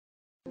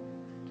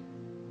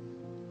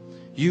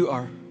You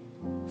are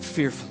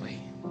fearfully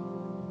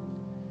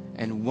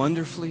and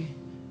wonderfully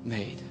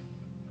made.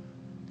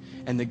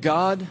 And the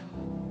God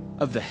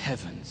of the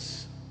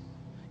heavens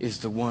is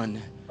the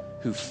one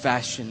who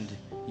fashioned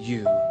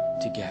you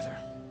together.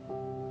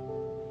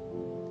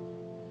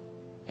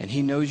 And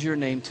he knows your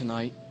name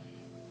tonight.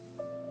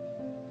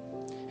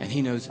 And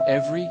he knows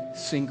every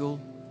single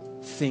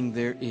thing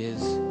there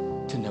is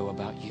to know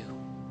about you.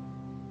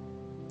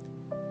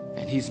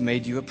 And he's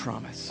made you a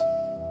promise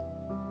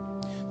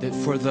that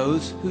for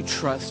those who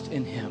trust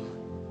in him,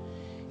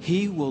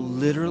 he will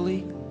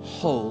literally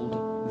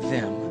hold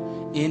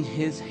them in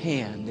his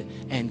hand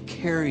and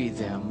carry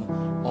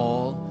them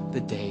all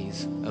the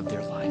days of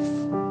their life.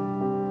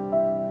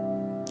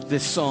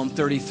 This Psalm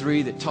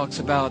 33 that talks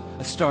about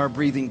a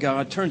star-breathing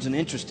God turns an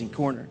interesting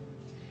corner.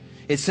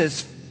 It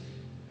says,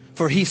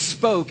 for he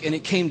spoke and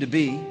it came to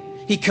be.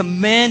 He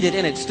commanded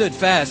and it stood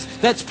fast.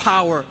 That's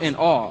power and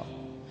awe.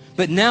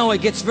 But now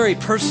it gets very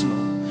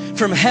personal.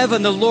 From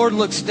heaven, the Lord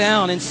looks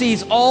down and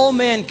sees all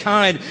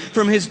mankind.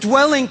 From his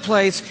dwelling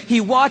place,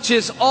 he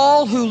watches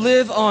all who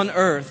live on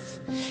earth.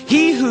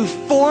 He who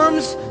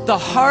forms the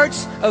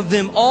hearts of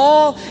them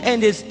all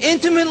and is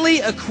intimately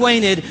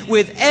acquainted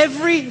with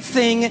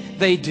everything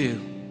they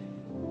do.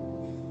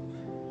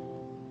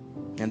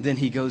 And then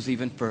he goes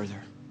even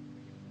further.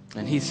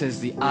 And he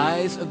says, the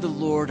eyes of the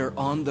Lord are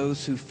on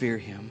those who fear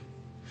him,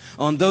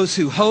 on those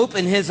who hope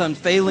in his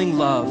unfailing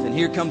love. And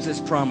here comes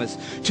this promise,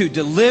 to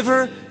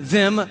deliver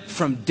them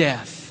from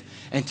death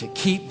and to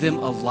keep them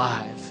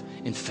alive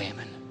in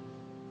famine.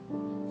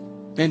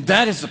 And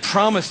that is the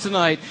promise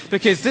tonight,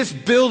 because this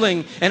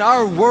building and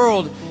our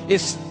world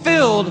is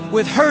filled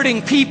with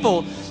hurting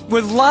people,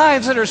 with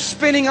lives that are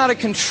spinning out of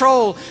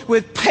control,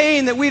 with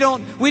pain that we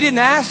didn't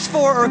ask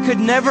for or could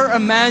never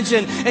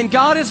imagine. And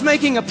God is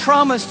making a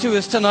promise to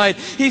us tonight.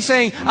 He's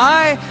saying,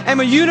 I am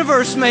a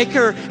universe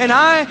maker and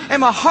I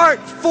am a heart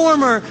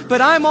former,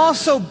 but I'm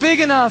also big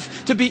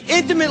enough to be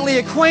intimately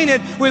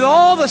acquainted with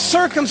all the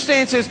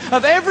circumstances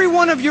of every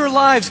one of your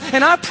lives.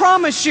 And I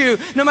promise you,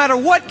 no matter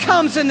what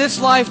comes in this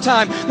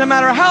lifetime, no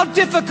matter how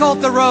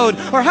difficult the road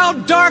or how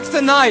dark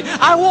the night,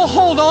 I will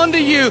hold on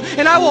to you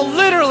and I will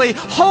literally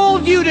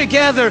hold you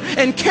together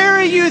and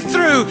carry you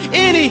through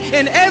any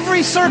and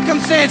every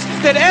circumstance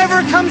that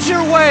ever comes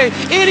your way,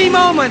 any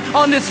moment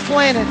on this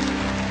planet.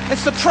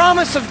 It's the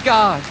promise of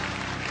God.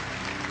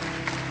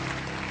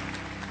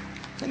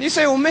 And you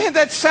say, well, man,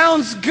 that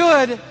sounds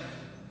good,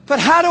 but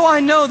how do I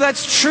know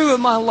that's true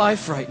in my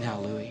life right now,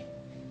 Louis?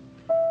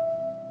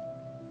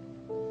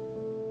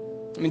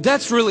 I mean,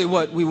 that's really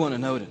what we want to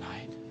know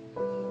tonight.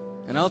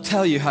 And I'll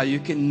tell you how you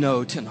can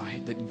know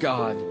tonight that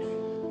God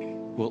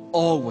will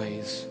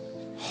always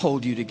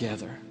hold you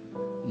together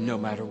no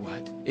matter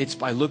what. It's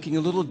by looking a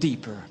little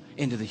deeper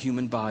into the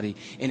human body,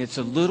 and it's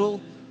a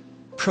little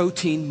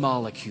protein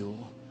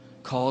molecule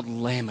called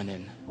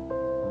laminin.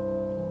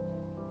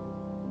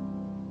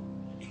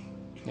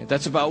 And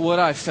that's about what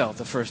I felt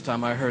the first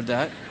time I heard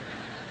that.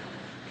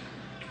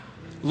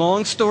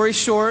 Long story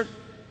short,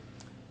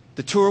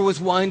 the tour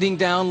was winding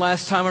down.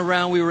 Last time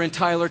around, we were in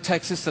Tyler,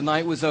 Texas. The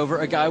night was over.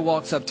 A guy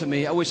walks up to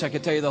me. I wish I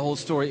could tell you the whole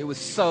story. It was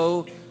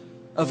so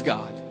of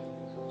God.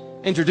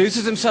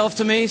 Introduces himself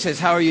to me, says,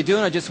 how are you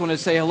doing? I just wanted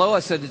to say hello.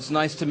 I said, it's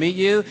nice to meet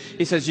you.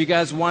 He says, you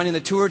guys winding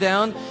the tour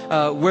down?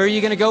 Where are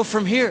you going to go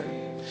from here?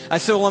 I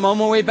said, well, I'm on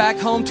my way back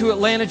home to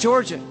Atlanta,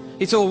 Georgia.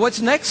 He said, well,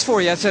 what's next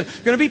for you? I said,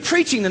 I'm going to be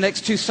preaching the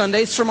next 2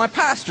 Sundays for my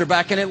pastor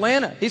back in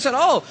Atlanta. He said,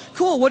 oh,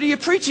 cool. What are you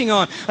preaching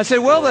on? I said,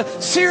 well,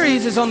 the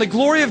series is on the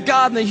glory of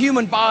God in the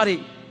human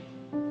body.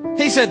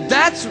 He said,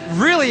 that's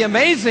really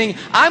amazing.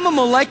 I'm a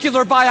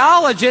molecular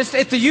biologist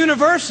at the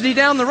university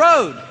down the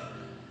road.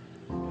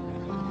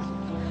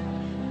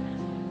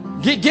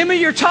 Give me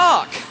your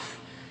talk.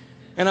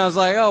 And I was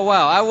like, oh,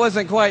 wow, I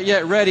wasn't quite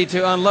yet ready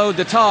to unload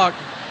the talk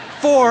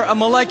for a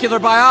molecular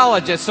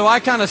biologist. So I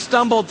kind of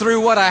stumbled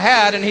through what I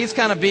had, and he's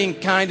kind of being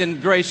kind and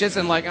gracious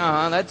and like,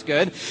 that's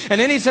good. And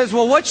then he says,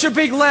 well, what's your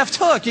big left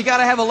hook? You got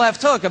to have a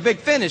left hook, a big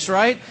finish,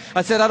 right?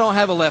 I said, I don't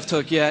have a left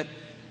hook yet.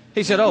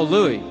 He said, oh,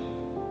 Louis,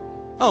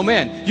 oh,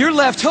 man, your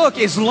left hook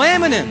is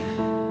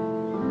laminin.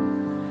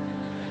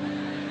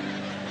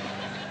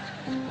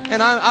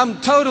 And I'm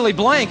totally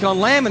blank on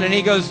laminin.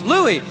 He goes,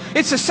 Louis,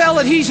 it's a cell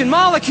adhesion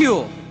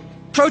molecule.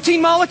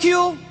 Protein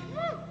molecule?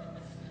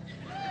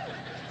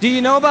 Do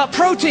you know about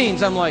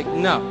proteins? I'm like,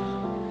 no.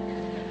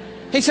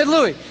 He said,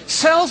 Louis,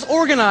 cells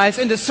organize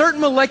into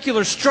certain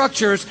molecular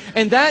structures,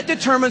 and that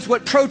determines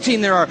what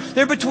protein there are.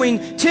 There are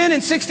between 10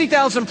 and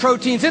 60,000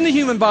 proteins in the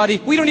human body.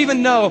 We don't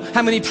even know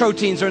how many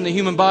proteins are in the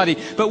human body.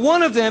 But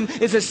one of them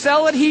is a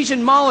cell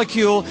adhesion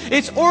molecule.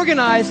 It's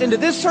organized into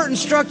this certain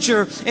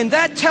structure, and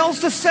that tells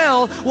the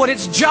cell what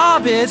its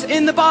job is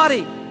in the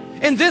body.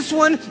 And this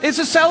one is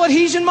a cell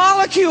adhesion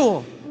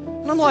molecule.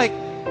 And I'm like,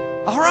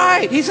 all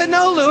right. He said,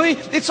 no, Louis,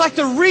 it's like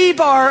the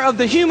rebar of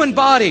the human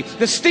body.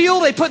 The steel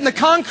they put in the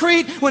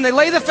concrete when they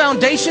lay the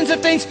foundations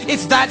of things,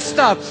 it's that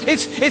stuff.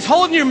 It's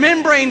holding your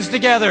membranes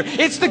together.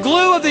 It's the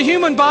glue of the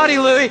human body,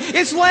 Louis.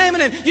 It's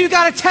laminin. You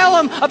got to tell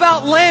them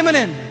about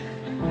laminin.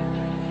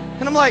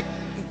 And I'm like,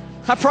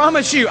 I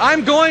promise you,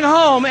 I'm going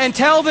home and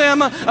tell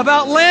them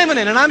about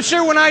Laminin. And I'm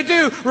sure when I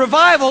do,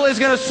 revival is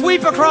going to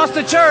sweep across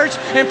the church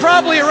and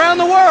probably around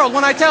the world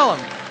when I tell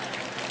them.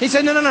 He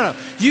said, no.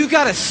 You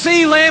got to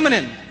see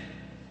Laminin.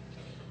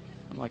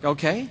 I'm like,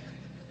 okay,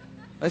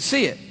 let's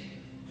see it.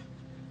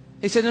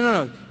 He said,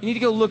 no. You need to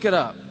go look it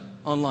up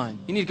online.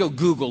 You need to go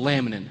Google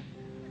Laminin.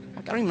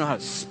 I don't even know how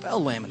to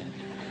spell Laminin.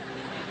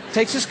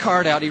 Takes his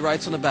card out. He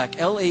writes on the back,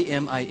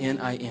 Laminin.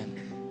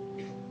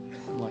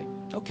 I'm like,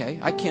 okay,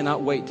 I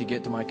cannot wait to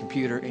get to my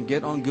computer and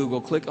get on Google,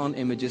 click on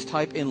images,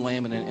 type in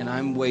Laminin, and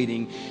I'm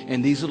waiting,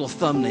 and these little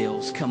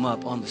thumbnails come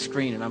up on the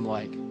screen, and I'm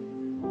like,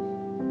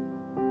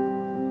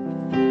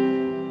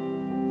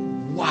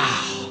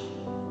 wow,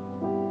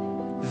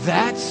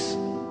 that's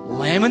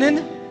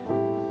Laminin?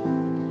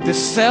 The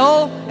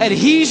cell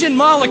adhesion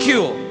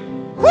molecule.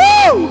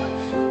 Woo!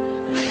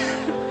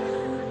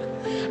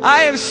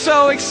 I am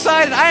so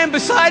excited. I am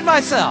beside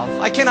myself.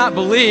 I cannot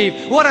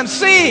believe what I'm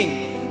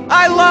seeing.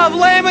 I love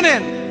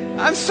Laminin.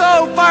 I'm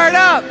so fired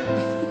up.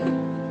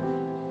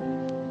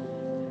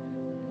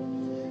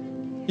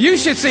 You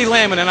should see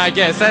Laminin, I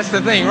guess. That's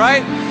the thing,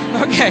 right?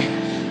 Okay.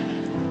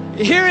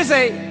 Here is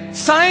a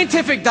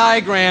scientific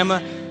diagram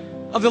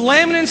of the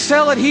laminin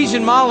cell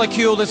adhesion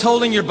molecule that's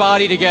holding your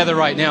body together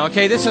right now.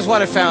 Okay, this is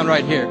what I found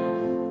right here.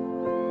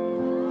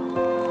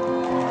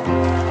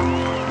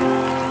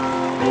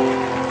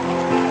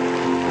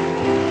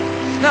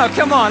 No,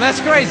 come on, that's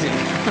crazy.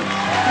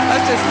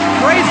 That's just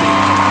crazy.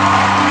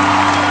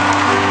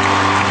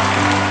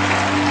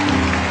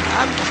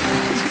 I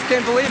just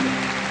can't believe it.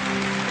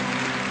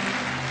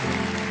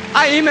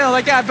 I emailed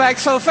that guy back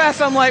so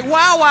fast, I'm like,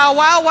 wow,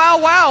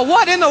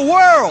 what in the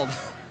world?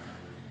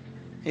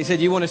 He said,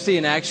 you want to see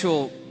an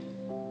actual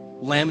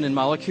laminin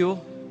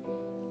molecule?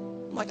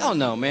 I'm like, oh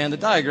no, man, the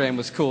diagram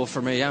was cool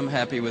for me. I'm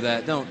happy with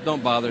that.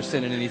 Don't bother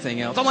sending anything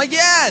else. I'm like,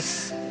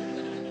 yes!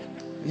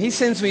 And he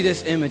sends me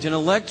this image, an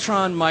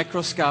electron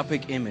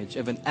microscopic image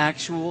of an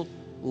actual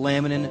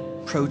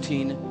laminin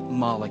protein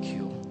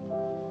molecule.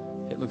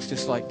 It looks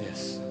just like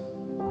this.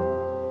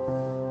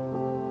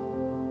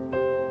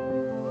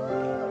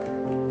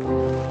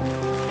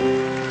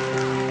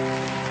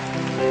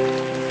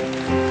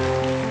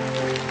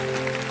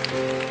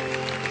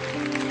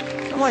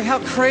 I'm like, how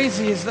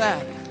crazy is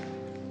that?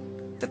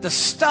 That the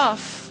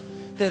stuff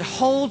that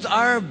holds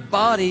our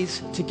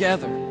bodies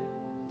together,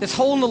 that's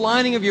holding the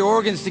lining of your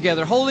organs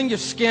together, holding your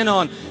skin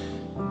on,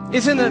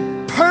 is in the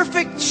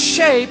perfect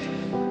shape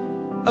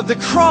of the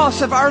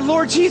cross of our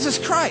Lord Jesus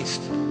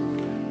Christ.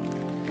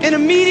 And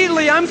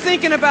immediately I'm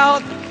thinking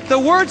about the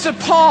words of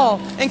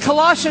Paul in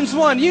Colossians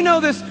 1. You know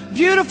this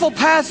beautiful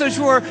passage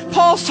where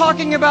Paul's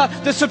talking about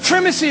the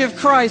supremacy of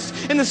Christ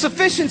and the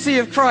sufficiency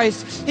of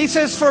Christ. He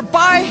says, for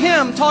by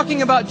him,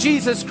 talking about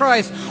Jesus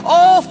Christ,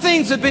 all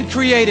things have been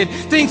created.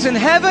 Things in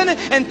heaven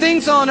and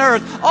things on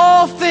earth.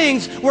 All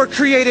things were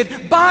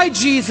created by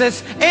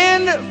Jesus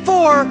and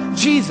for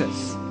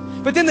Jesus.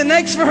 But then the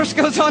next verse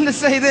goes on to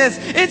say this.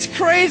 It's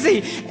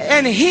crazy.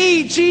 And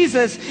he,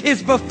 Jesus,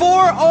 is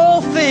before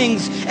all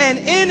things, and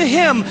in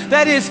him,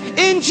 that is,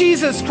 in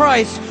Jesus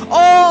Christ,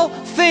 all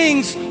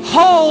things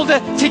hold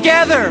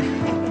together.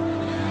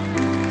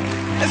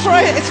 It's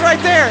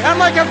right there. I'm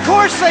like, of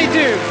course they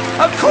do.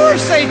 Of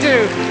course they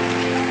do.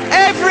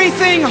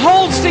 Everything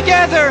holds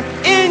together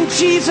in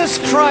Jesus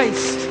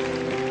Christ.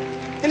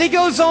 And he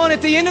goes on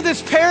at the end of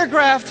this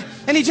paragraph,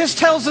 and he just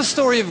tells the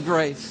story of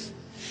grace.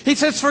 He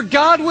says, for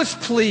God was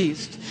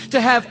pleased to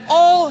have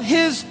all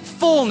his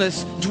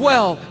fullness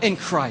dwell in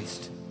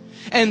Christ,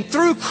 and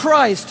through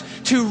Christ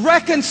to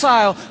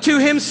reconcile to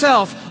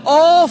himself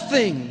all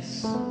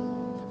things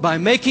by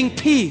making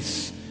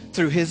peace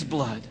through his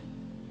blood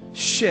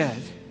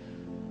shed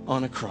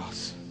on a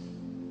cross.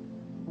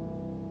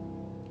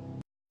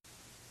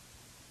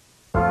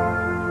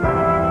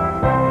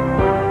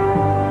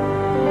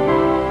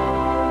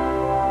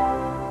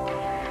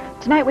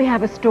 Tonight we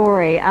have a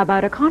story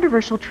about a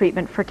controversial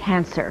treatment for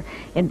cancer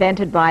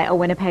invented by a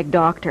Winnipeg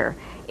doctor.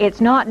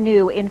 It's not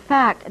new. In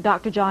fact,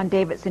 Dr. John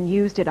Davidson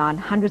used it on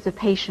hundreds of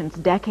patients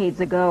decades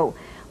ago.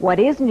 What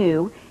is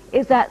new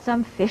is that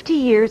some 50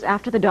 years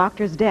after the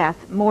doctor's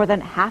death, more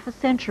than half a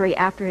century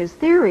after his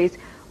theories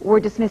were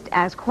dismissed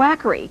as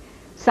quackery,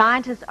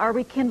 scientists are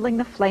rekindling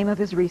the flame of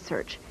his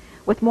research.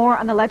 With more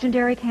on the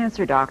legendary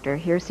cancer doctor,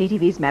 here's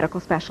CTV's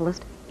medical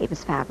specialist,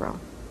 Avis Favreau.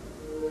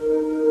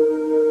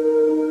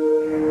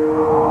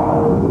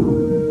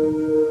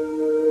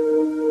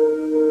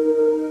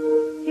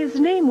 His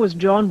name was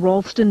John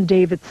Ralston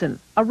Davidson,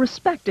 a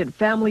respected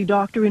family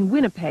doctor in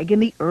Winnipeg in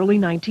the early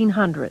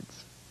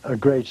 1900s. A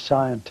great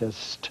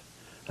scientist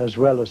as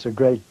well as a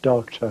great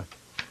doctor.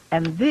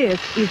 And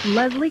this is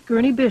Leslie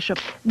Gurney Bishop,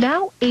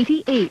 now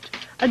 88,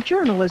 a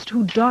journalist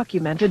who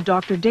documented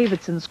Dr.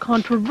 Davidson's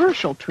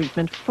controversial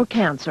treatment for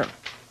cancer.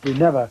 He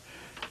never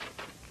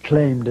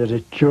claimed that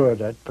it cured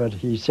it, but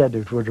he said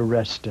it would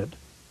arrest it.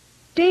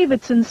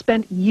 Davidson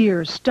spent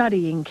years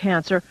studying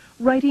cancer,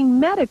 writing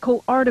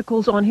medical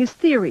articles on his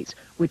theories,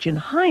 which in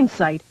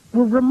hindsight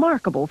were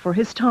remarkable for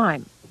his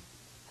time.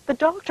 The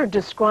doctor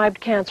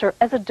described cancer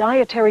as a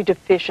dietary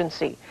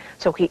deficiency,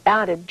 so he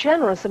added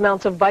generous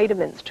amounts of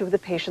vitamins to the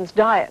patient's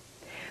diet.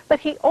 But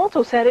he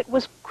also said it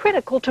was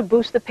critical to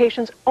boost the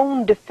patient's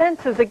own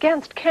defenses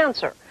against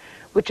cancer,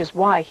 which is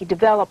why he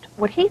developed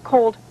what he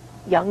called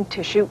young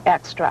tissue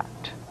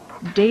extract.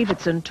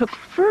 Davidson took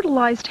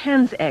fertilized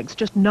hen's eggs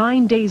just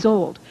 9 days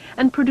old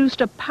and produced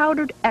a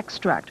powdered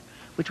extract,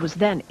 which was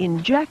then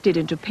injected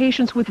into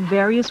patients with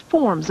various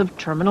forms of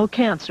terminal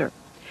cancer.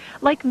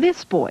 Like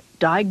this boy,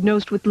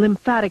 diagnosed with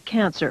lymphatic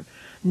cancer,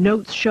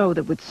 notes show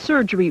that with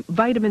surgery,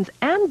 vitamins,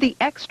 and the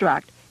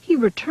extract, he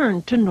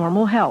returned to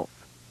normal health.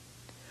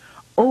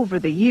 Over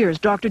the years,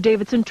 Dr.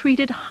 Davidson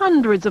treated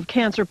hundreds of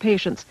cancer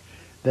patients.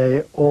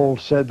 They all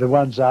said, the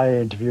ones I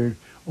interviewed,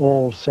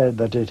 all said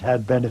that it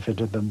had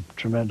benefited them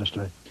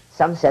tremendously.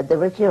 Some said they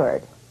were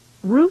cured.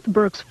 Ruth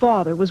Burke's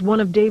father was one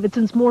of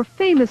Davidson's more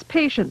famous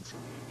patients.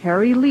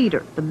 Harry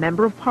Leader, the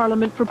Member of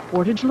Parliament for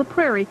Portage-la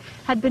Prairie,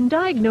 had been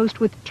diagnosed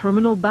with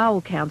terminal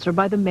bowel cancer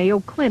by the Mayo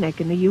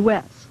Clinic in the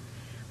U.S.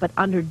 But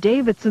under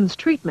Davidson's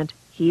treatment,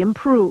 he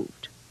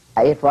improved.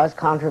 It was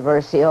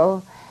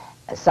controversial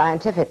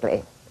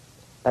scientifically,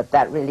 but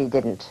that really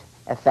didn't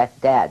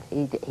affect Dad.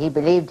 He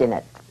believed in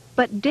it.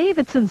 But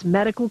Davidson's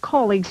medical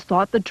colleagues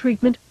thought the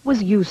treatment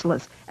was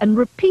useless and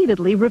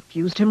repeatedly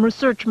refused him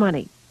research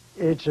money.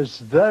 It's as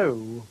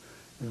though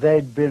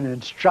they'd been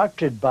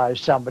instructed by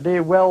somebody,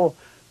 well,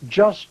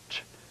 just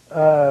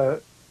tear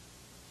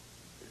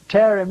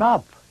him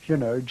up,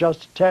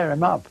 just tear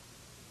him up.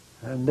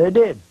 And they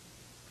did.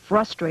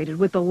 Frustrated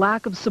with the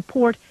lack of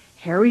support,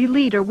 Harry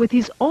Leader, with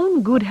his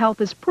own good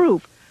health as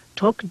proof,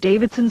 took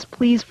Davidson's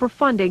pleas for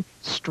funding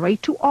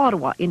straight to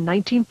Ottawa in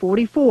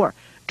 1944,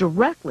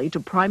 directly to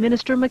Prime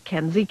Minister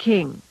Mackenzie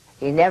King.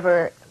 He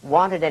never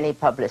wanted any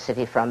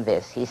publicity from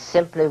this. He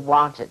simply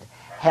wanted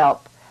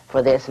help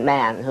for this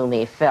man whom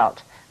he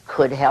felt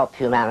could help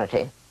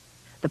humanity.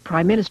 The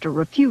Prime Minister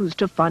refused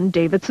to fund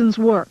Davidson's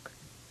work.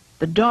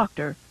 The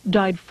doctor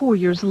died 4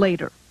 years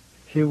later.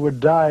 He would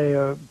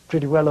die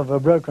pretty well of a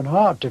broken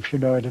heart, if you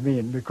know what I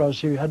mean,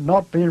 because he had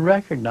not been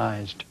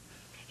recognized.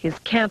 His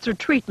cancer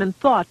treatment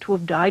thought to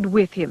have died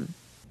with him.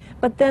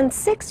 But then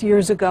 6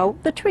 years ago,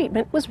 the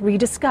treatment was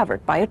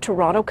rediscovered by a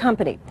Toronto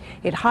company.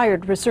 It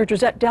hired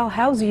researchers at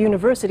Dalhousie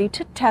University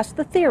to test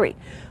the theory.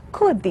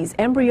 Could these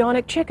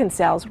embryonic chicken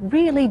cells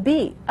really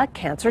be a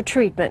cancer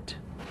treatment?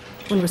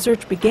 When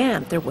research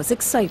began, there was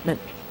excitement.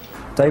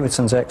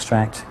 Davidson's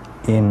extract,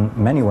 in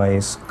many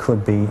ways,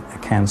 could be a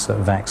cancer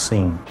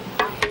vaccine.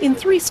 In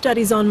 3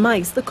 studies on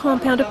mice, the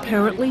compound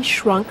apparently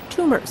shrunk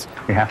tumors.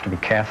 We have to be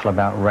careful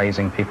about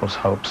raising people's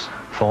hopes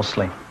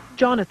falsely.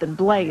 Jonathan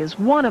Blay is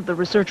one of the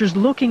researchers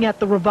looking at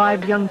the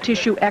revived young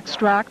tissue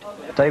extract.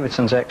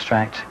 Davidson's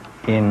extract,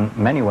 in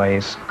many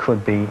ways,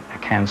 could be a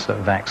cancer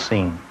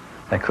vaccine.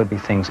 There could be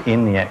things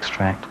in the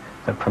extract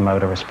that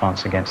promote a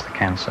response against the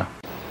cancer.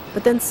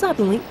 But then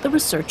suddenly, the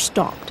research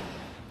stopped.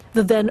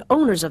 The then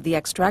owners of the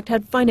extract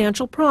had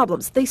financial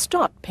problems. They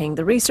stopped paying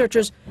the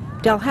researchers.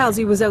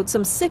 Dalhousie was out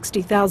some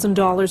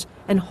 $60,000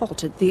 and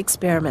halted the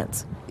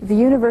experiments. The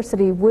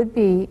university would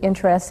be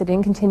interested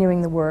in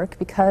continuing the work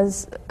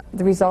because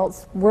the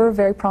results were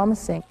very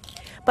promising.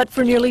 But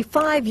for nearly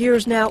 5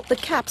 years now, the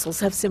capsules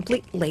have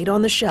simply laid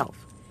on the shelf.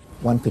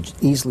 One could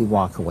easily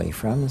walk away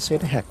from and say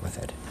to heck with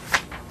it.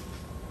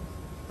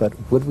 But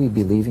would we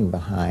be leaving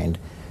behind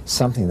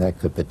something that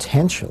could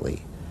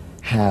potentially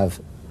have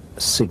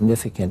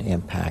significant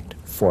impact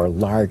for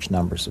large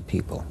numbers of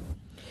people?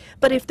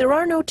 But if there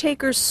are no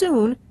takers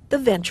soon, the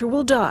venture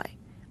will die.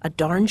 A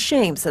darn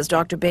shame, says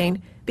Dr.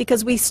 Bain,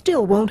 because we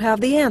still won't have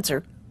the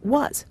answer.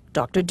 Was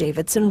Dr.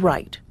 Davidson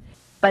right?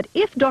 But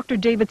if Dr.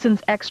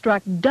 Davidson's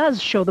extract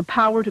does show the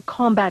power to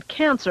combat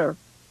cancer,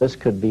 this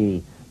could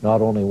be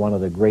not only one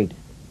of the great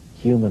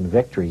human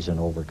victories in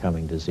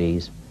overcoming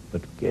disease,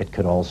 but it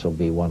could also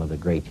be one of the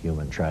great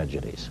human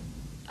tragedies.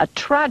 A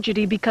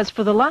tragedy because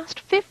for the last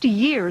 50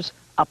 years,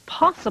 a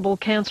possible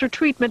cancer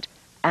treatment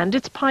and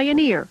its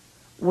pioneer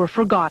were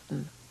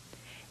forgotten.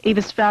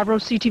 Avis Favreau,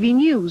 CTV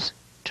News,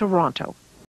 Toronto.